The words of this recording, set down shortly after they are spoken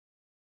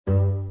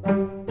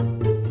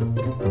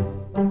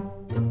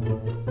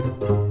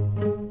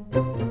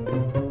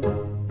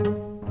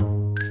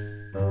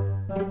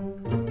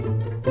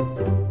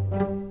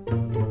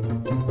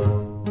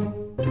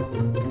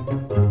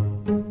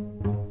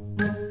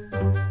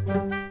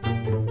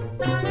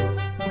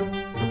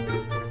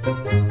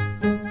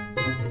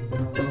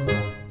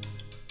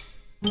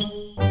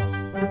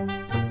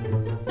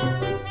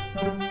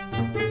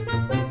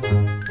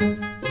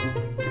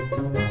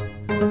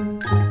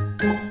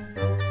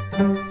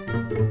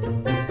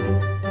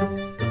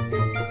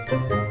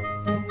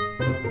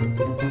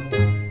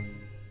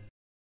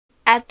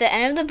At the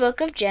end of the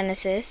book of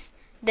Genesis,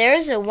 there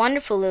is a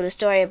wonderful little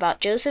story about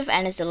Joseph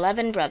and his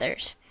 11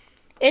 brothers.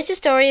 It's a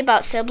story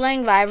about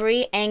sibling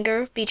rivalry,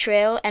 anger,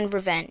 betrayal, and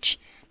revenge,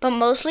 but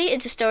mostly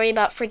it's a story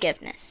about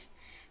forgiveness.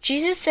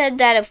 Jesus said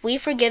that if we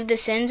forgive the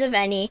sins of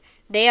any,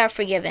 they are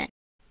forgiven.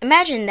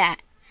 Imagine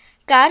that.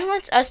 God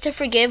wants us to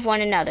forgive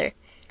one another.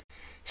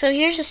 So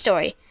here's the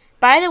story.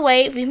 By the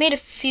way, we made a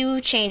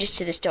few changes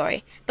to the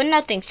story, but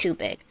nothing too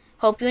big.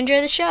 Hope you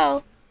enjoy the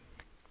show.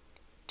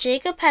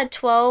 Jacob had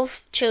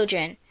 12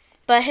 children,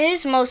 but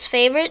his most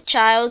favorite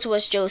child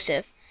was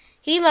Joseph.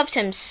 He loved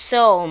him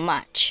so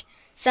much.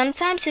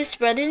 Sometimes his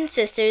brothers and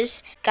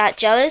sisters got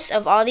jealous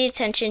of all the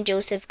attention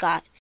Joseph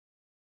got.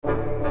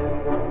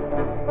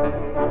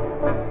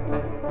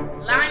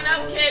 Line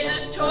up,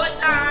 kids, it's chore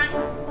time.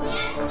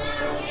 Yes, Mom,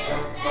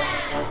 yes,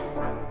 Dad.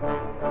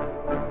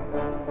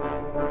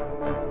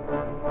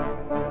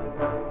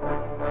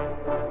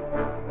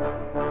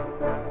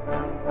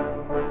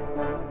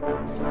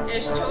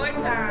 It's chore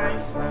time.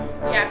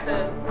 You have to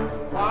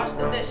wash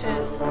the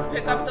dishes,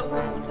 pick up the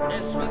food,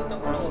 and sweep the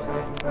floors.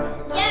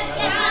 Yes,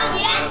 Mom,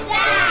 yes,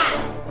 Dad.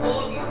 4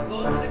 of you go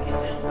to the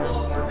kitchen, 4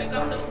 of you pick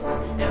up the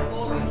food, and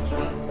 4 of you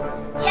sweep.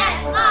 Yes,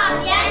 Mom,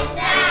 yes,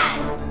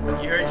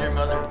 Dad. You heard your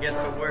mother get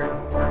to work.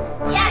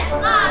 Yes,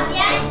 Mom,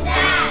 yes,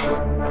 Dad.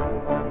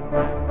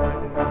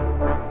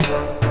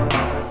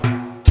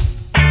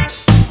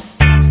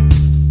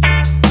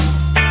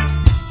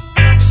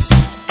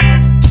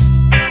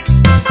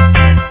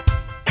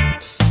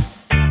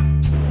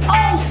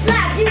 Oh,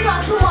 snap, you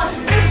got too much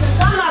dishes.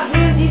 I'm not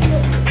doing these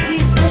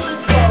dishes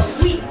for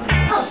a week.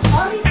 Oh,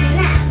 holy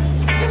snap.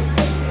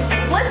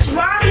 What's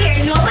wrong here?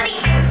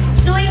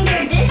 Nobody's doing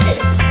their dishes.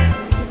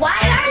 Why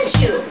aren't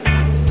you?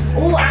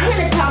 Oh, I'm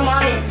gonna tell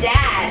Mom and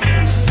Dad.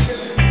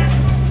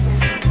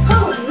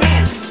 Oh,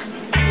 man.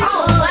 I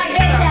don't like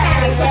her.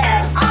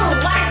 I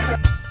don't like her.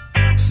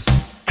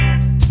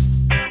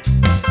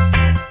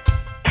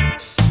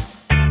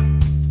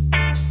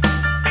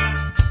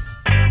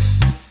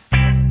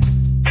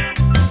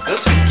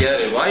 Let's forget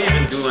it. Why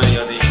even do any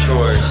of these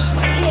chores?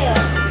 Yeah.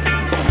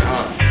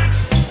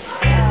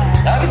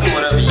 Y'all can do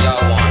whatever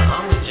y'all want.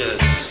 I'm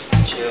just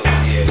chill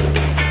here.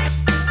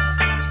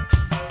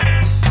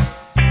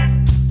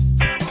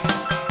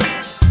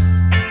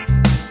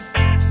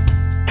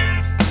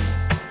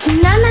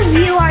 None of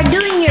you are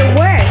doing your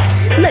work.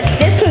 Look,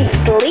 this one's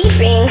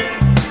sleeping.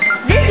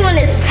 This one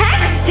is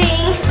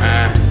texting.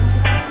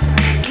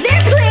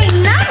 They're playing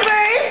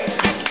numbers.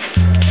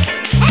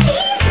 And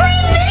he's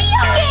playing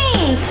video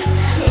games.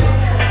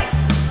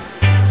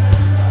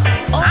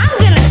 I'm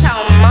gonna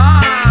tell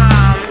Mom.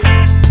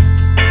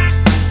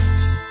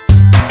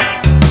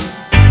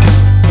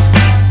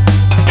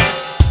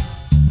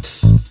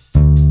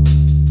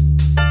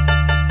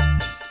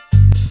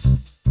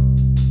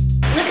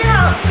 Look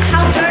at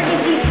how dirty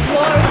these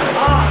floors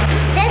are.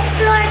 These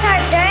floors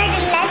are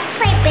dirty. Let's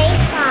play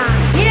baseball.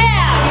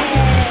 Yeah.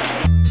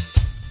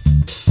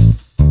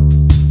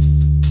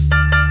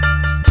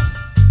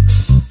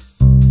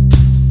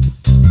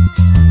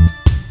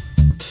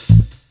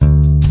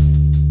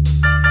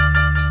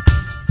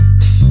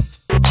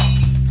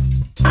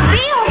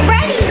 They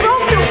already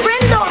broke the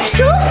window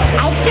too.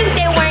 I think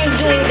they weren't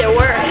doing their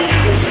work.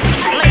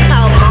 I'm gonna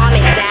tell Mom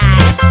and Dad.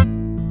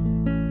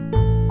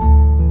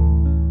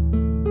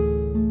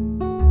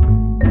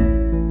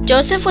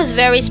 Joseph was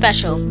very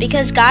special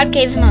because God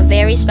gave him a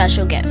very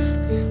special gift,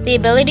 the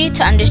ability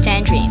to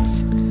understand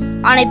dreams.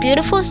 On a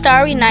beautiful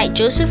starry night,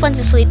 Joseph went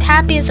to sleep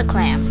happy as a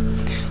clam.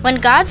 When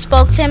God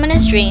spoke to him in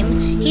his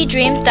dream, he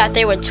dreamed that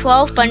there were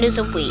 12 bundles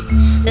of wheat,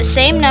 the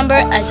same number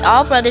as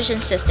all brothers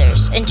and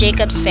sisters in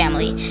Jacob's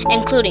family,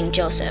 including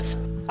Joseph.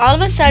 All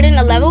of a sudden,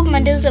 11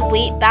 bundles of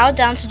wheat bowed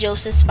down to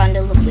Joseph's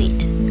bundle of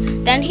wheat.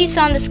 Then he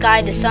saw in the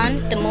sky the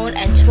sun, the moon,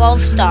 and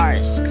 12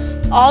 stars.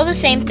 All the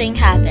same thing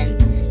happened.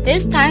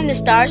 This time the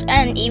stars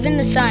and even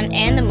the sun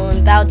and the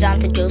moon bowed down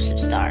to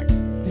Joseph's star.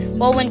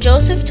 Well, when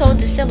Joseph told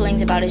the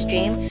siblings about his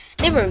dream,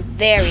 they were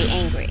very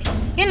angry.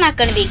 "You're not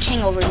going to be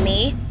king over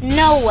me.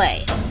 No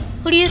way.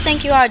 Who do you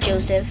think you are,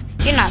 Joseph?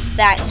 You're not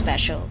that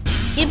special.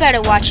 You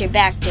better watch your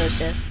back,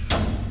 Joseph."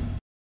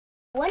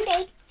 One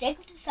day,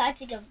 Jacob decided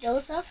to give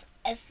Joseph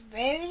a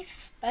very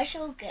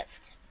special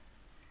gift.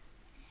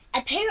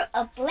 A pair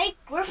of Blake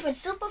Griffin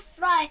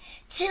Superfly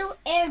 2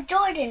 Air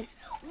Jordans.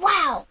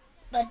 Wow!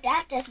 But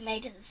that just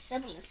made his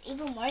siblings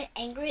even more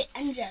angry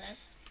and jealous.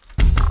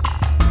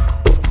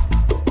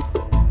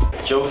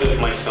 Joseph,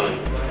 my son,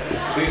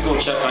 please go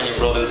check on your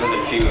brothers in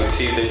the field and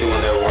see if they're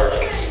doing their work.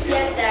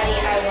 Yes, Daddy,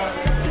 I will.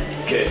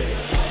 Okay.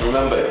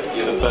 Remember,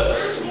 you're the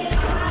best.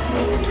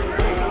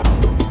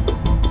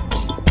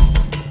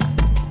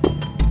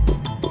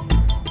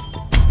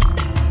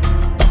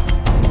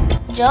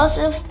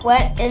 Joseph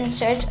went in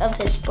search of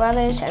his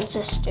brothers and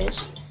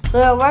sisters, who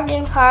were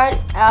working hard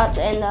out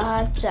in the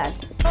hot sun.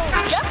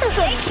 Joseph is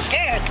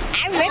scared.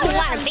 I really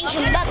want to beat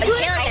him up and kill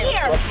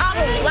him.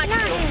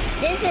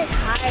 This is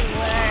hard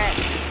work.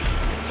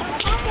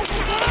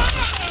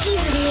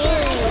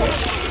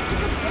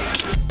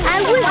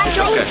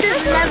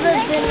 never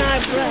been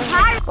our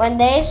brother. When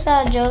they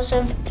saw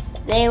Joseph,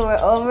 they were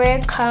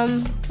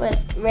overcome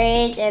with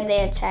rage and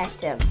they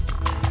attacked him.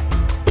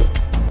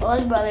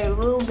 Older brother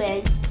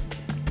Reuben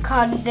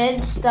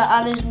convinced the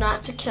others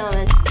not to kill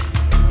him.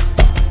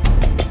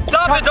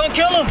 Stop it! Don't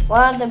kill him!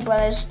 One of the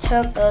brothers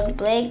took those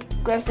Blake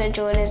Griffin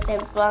Jordans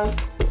and flung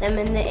them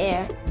in the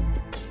air.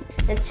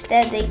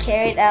 Instead, they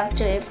carried out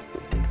to a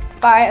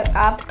far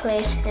off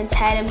place and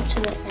tied him to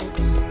the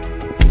fence.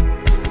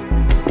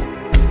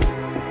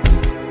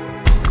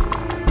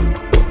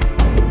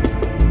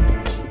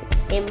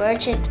 A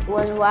merchant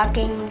was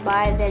walking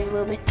by, then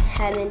Reuben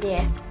had an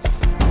idea.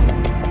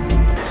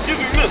 Give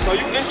me this. Are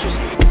you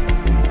interested?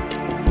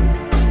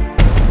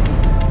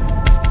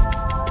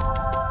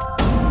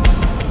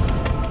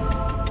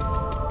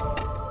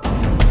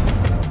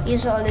 He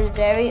sold his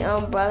very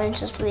own brother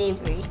into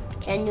slavery.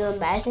 Can you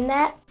imagine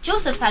that?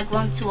 Joseph had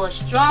grown to a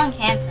strong,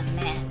 handsome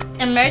man.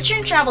 The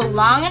merchant traveled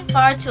long and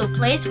far to a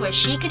place where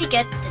she could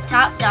get the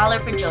top dollar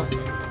for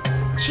Joseph.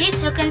 She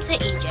took him to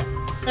Egypt.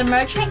 The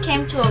merchant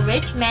came to a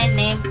rich man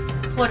named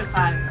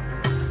Potiphar,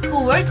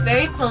 who worked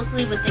very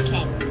closely with the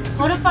king.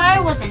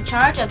 Potiphar was in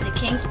charge of the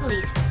king's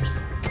police force.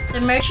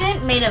 The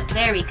merchant made a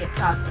very good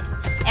profit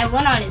and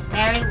went on his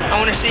merry way. I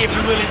want to see if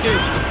you really do.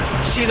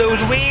 See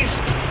those weeds?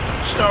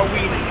 Start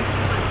weeding.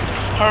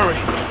 Hurry.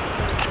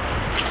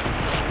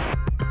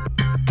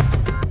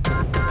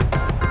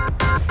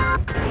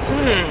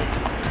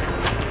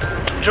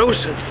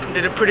 Joseph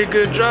did a pretty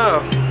good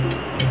job.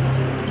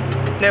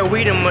 That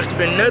weeding must have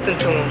been nothing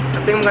to him.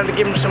 I think I'm going to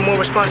give him some more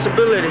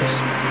responsibilities.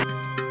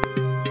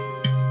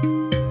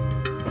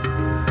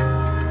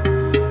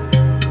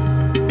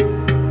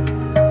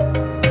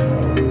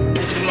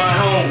 This is my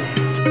home.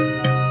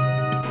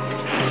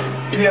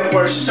 You have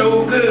worked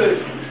so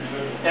good,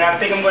 and I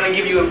think I'm going to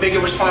give you a bigger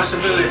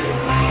responsibility.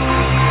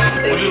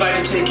 Would you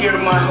like to take care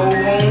of my whole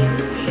home?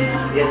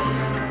 Yes.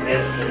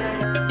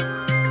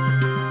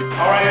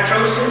 All right,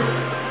 Joseph,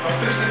 I'm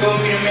fixing to go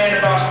meet a man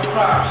about some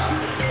crops.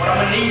 What I'm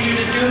going to need you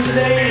to do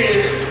today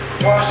is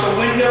wash the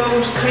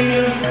windows, clean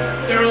them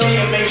thoroughly,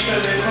 and make sure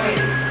they're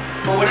clean.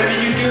 But whatever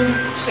you do,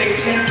 stay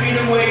 10 feet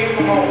away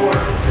from our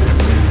order.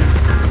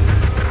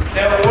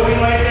 That organ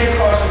right there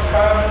costs us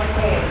 500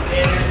 coins,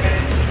 and it's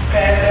been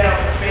passed down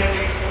from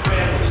family to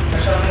family.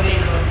 That's all I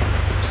need.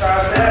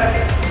 Besides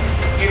that,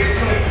 get it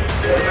clean.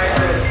 That's nice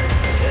day.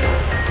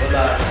 Good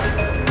luck.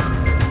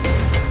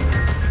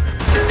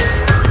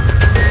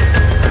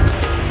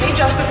 Hey,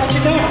 Justin, what you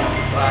doing?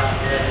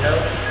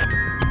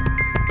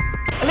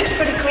 It looks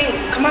pretty clean.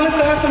 Come on, let's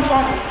go have some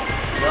fun.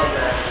 No,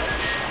 man.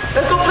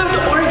 Let's go play the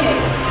organ.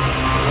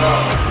 No.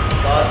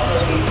 Boss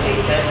told me to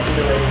take that to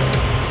the way.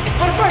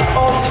 What about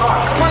all talk?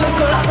 Come on, let's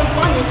go have some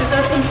fun. You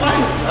deserve some fun.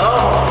 No.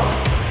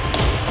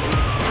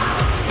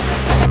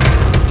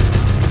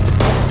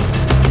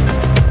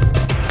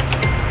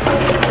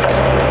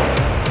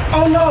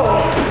 Oh no!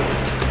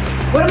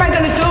 What am I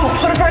gonna do?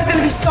 Potiphar's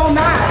gonna be so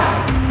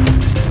mad.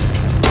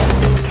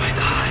 Oh my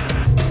God.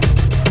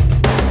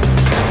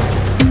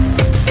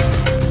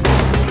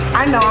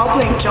 I know, I'll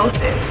blame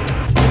Joseph.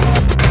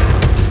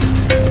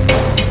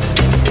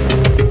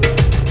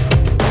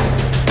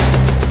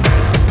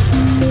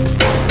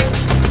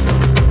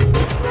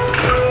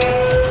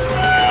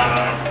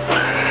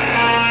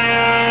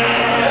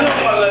 Hello,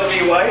 my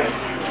lovely wife.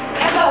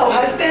 Hello,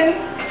 husband.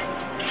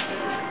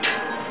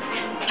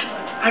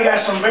 I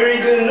got some very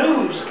good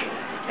news.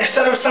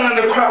 Instead of selling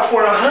the crop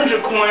for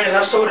 100 coins,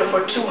 I sold it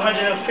for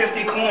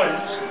 250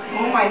 coins.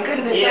 Oh my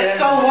goodness, that's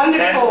so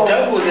wonderful.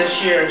 That's double this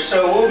year,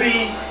 so we'll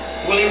be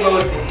really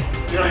wealthy.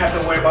 You don't have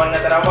to worry about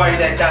nothing. I'll buy you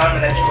that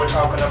diamond that you were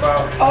talking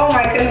about. Oh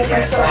my goodness,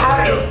 I'm so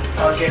happy.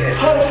 I'll get it.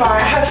 Potiphar,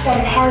 I have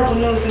some horrible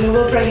news and it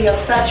will really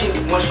upset you.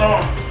 What's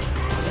wrong?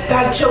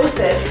 That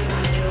Joseph,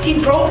 he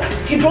broke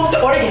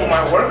the organ.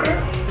 My worker?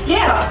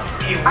 Yeah.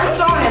 I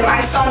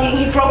saw him,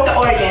 he broke the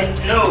organ.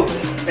 No.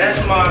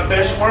 That's my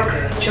best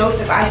worker.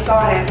 Joseph, I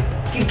saw him.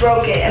 He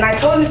broke it. And I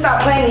told him to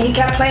stop playing it. He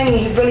kept playing it.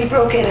 He really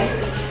broke it.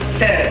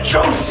 Dad,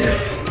 Joseph!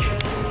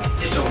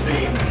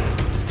 Disobey me.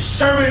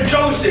 Servant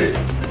Joseph,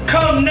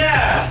 come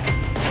now!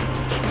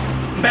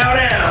 Bow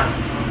down.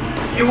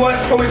 You were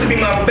supposed to be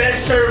my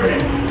best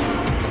servant.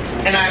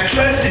 And I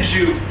trusted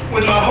you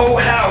with my whole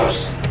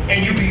house.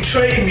 And you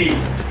betrayed me.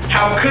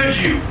 How could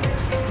you?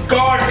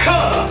 Guard,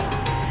 come!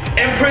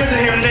 Imprison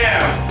him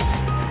now.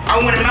 I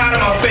want him out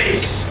of my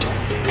face.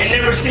 And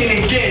never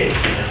seen again.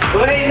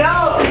 Wait,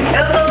 no!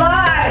 It's a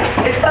lie!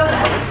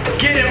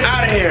 Get him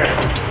out of here!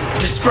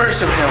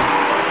 Disperse of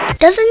him.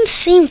 Doesn't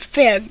seem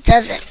fair,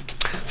 does it?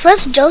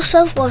 First,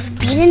 Joseph was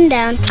beaten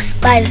down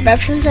by his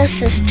brothers and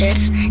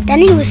sisters.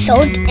 Then he was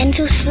sold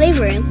into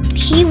slavery.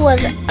 He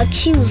was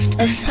accused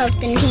of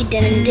something he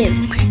didn't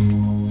do.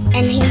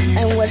 And he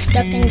was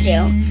stuck in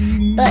jail.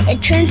 But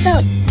it turns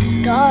out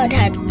God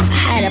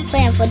had a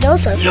plan for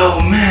Joseph. Yo,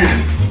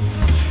 man.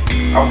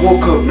 I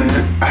woke up, man.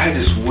 I had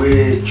this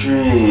weird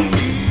dream.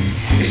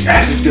 It's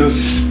as if there was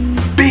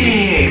this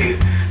big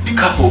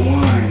cup of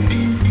wine.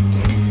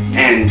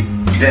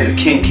 And then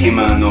the king came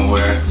out of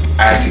nowhere.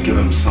 I had to give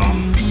him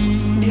some.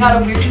 had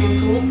a weird dream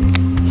too.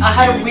 I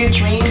had a weird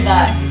dream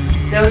that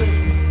there was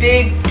this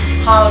big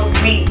pile of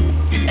wheat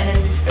and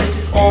it just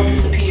all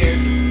disappeared.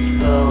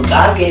 So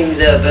God gave me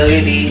the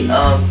ability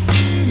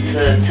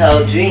to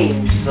tell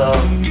dreams. So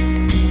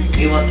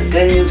you want the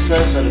good news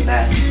first or the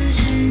bad news?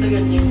 The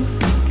good news.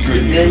 The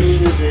good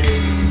news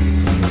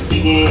is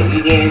you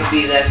gave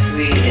me that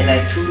free in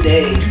like 2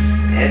 days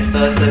and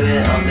start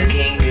serving the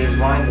king his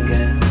wine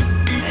again.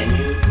 And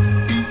you.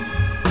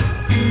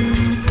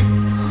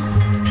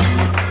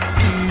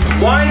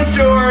 Wine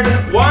steward,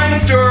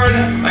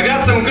 I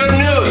got some good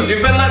news.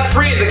 You've been let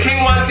free. The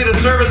king wants you to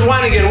serve his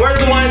wine again. Where's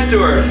the wine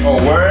steward? Oh,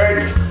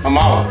 word? I'm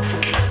out.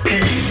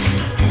 Peace.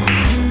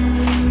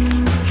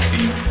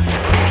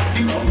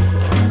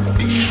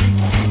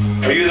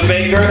 Are you the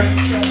baker?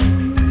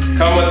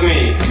 Come with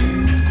me.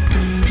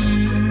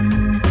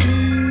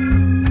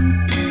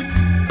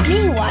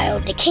 Meanwhile,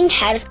 the king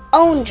had his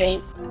own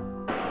dream.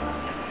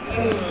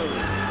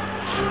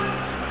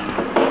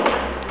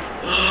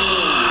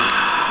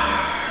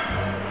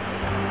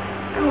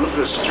 It was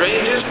the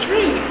strangest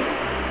dream.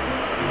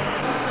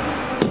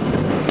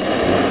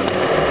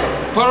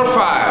 Pull 5.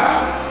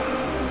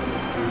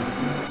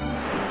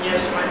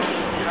 Yes, my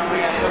king. How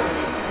may I help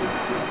you?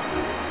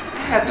 I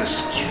had the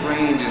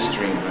strangest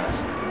dream last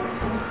night.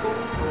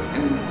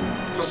 And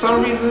for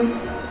some reason,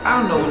 I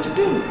don't know what to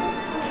do.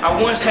 I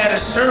once had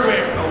a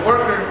servant, a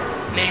worker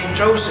named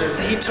Joseph,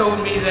 and he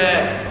told me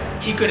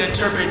that he could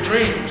interpret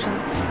dreams.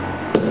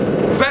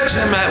 Fetch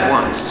him at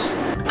once.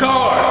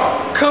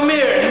 Guard, come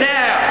here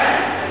now.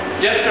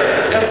 Yes,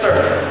 sir. Yes, sir.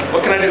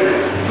 What can I do?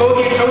 Go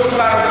get Joseph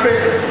out of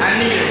prison. I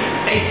need him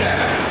ASAP.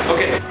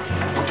 Okay.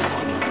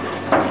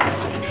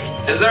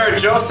 Is there a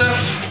Joseph?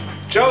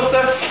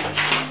 Joseph?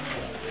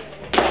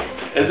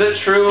 Is it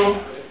true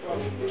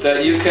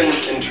that you can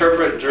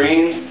interpret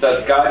dreams,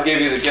 that God gave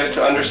you the gift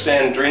to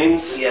understand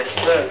dreams? Yes,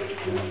 sir.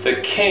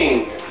 The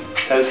king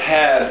has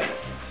had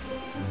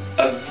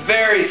a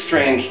very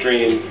strange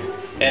dream,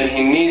 and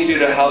he needs you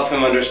to help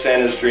him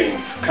understand his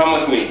dream. Come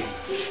with me.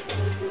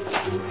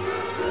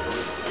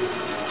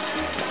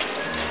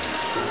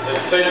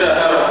 Let's take that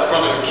hat up in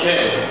front of the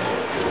king.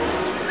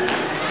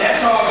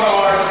 That's all,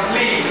 guard.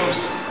 Leave,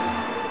 Joseph.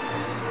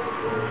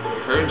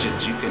 Heard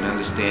that you can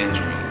understand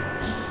dreams.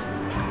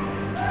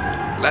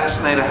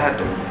 Last night I had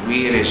the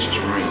weirdest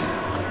dream.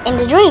 In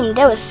the dream,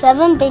 there were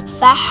 7 big,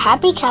 fat,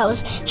 happy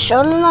cows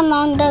strolling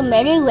along the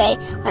merry way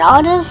when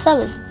all of a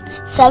sudden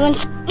 7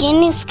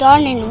 skinny,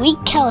 scarred, and weak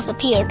cows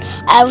appeared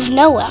out of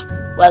nowhere.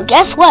 Well,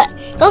 guess what?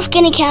 Those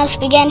skinny cows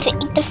began to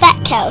eat the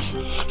fat cows.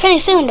 Pretty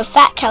soon, the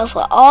fat cows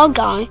were all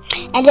gone,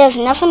 and there was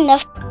nothing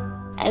left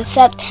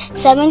except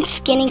 7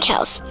 skinny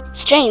cows.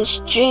 Strange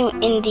dream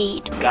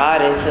indeed.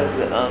 God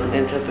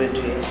interprets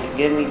dreams. He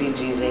gives me these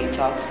dreams and he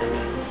talks to me.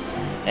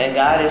 And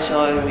God is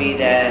showing me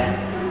that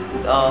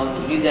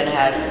you're gonna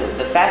have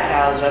the fat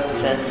cows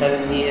represent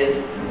 7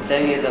 years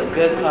of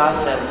good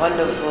crops and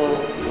wonderful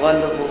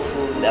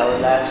food that will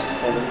last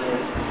 7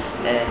 years.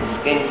 And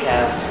skinny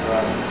cows, you're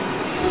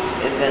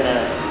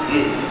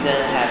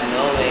gonna have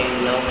no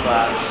rain, no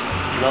crops,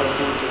 no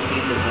food to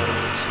feed the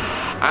birds.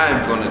 I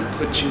am gonna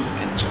put you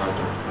in charge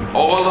of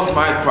all of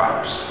my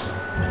crops.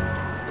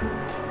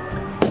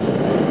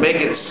 Make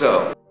it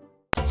so.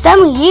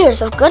 7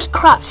 years of good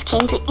crops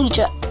came to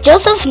Egypt.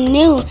 Joseph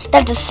knew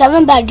that the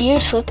 7 bad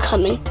years were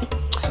coming,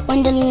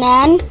 when the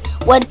land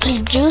would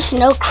produce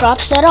no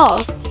crops at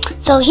all.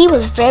 So he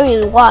was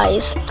very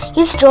wise.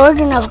 He stored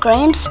enough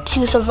grains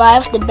to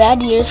survive the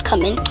bad years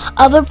coming.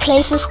 Other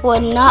places were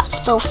not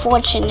so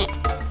fortunate.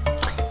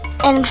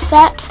 In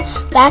fact,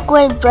 back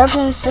where brothers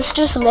and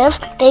sisters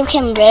lived, they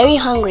became very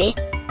hungry.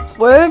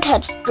 Word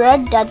had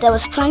spread that there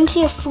was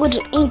plenty of food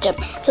in Egypt,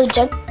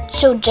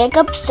 so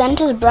Jacob sent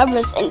his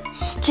brothers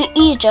to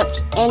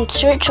Egypt in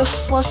search of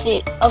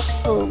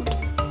food.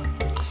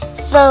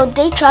 So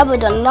they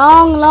traveled a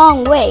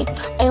long way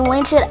and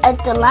waited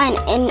at the line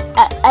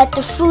at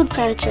the food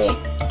pantry.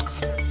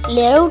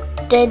 Little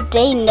did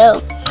they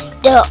know,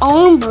 their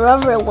own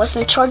brother was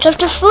in charge of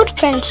the food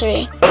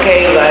pantry.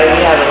 Okay, guys,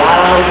 we have a lot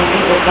of hungry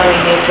people coming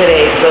here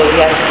today, so we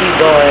have to keep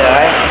going,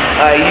 alright?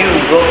 You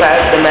go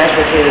past the mashed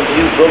potatoes,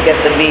 you go get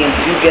the beans,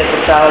 you get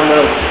the sour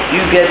milk, you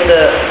get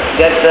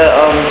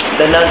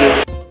the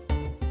nuggets.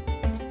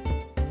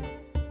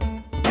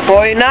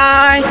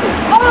 49,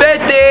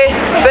 50,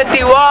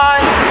 51.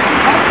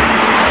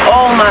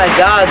 Oh my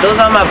God, those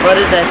are my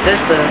brothers and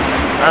sisters.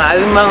 I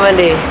remember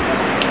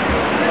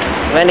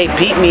when they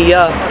beat me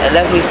up and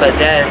left me for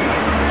dead.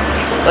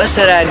 What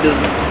should I do?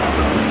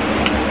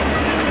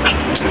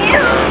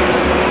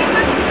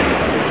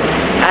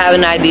 I have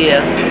an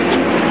idea.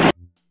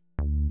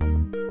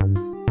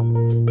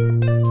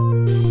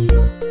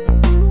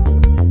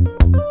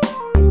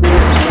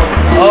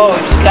 Oh,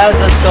 you guys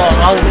are so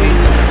hungry.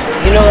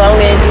 You know what I'm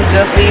gonna do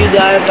just for you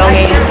guys? I'm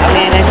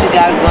gonna let you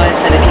guys go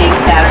into the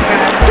king's palace.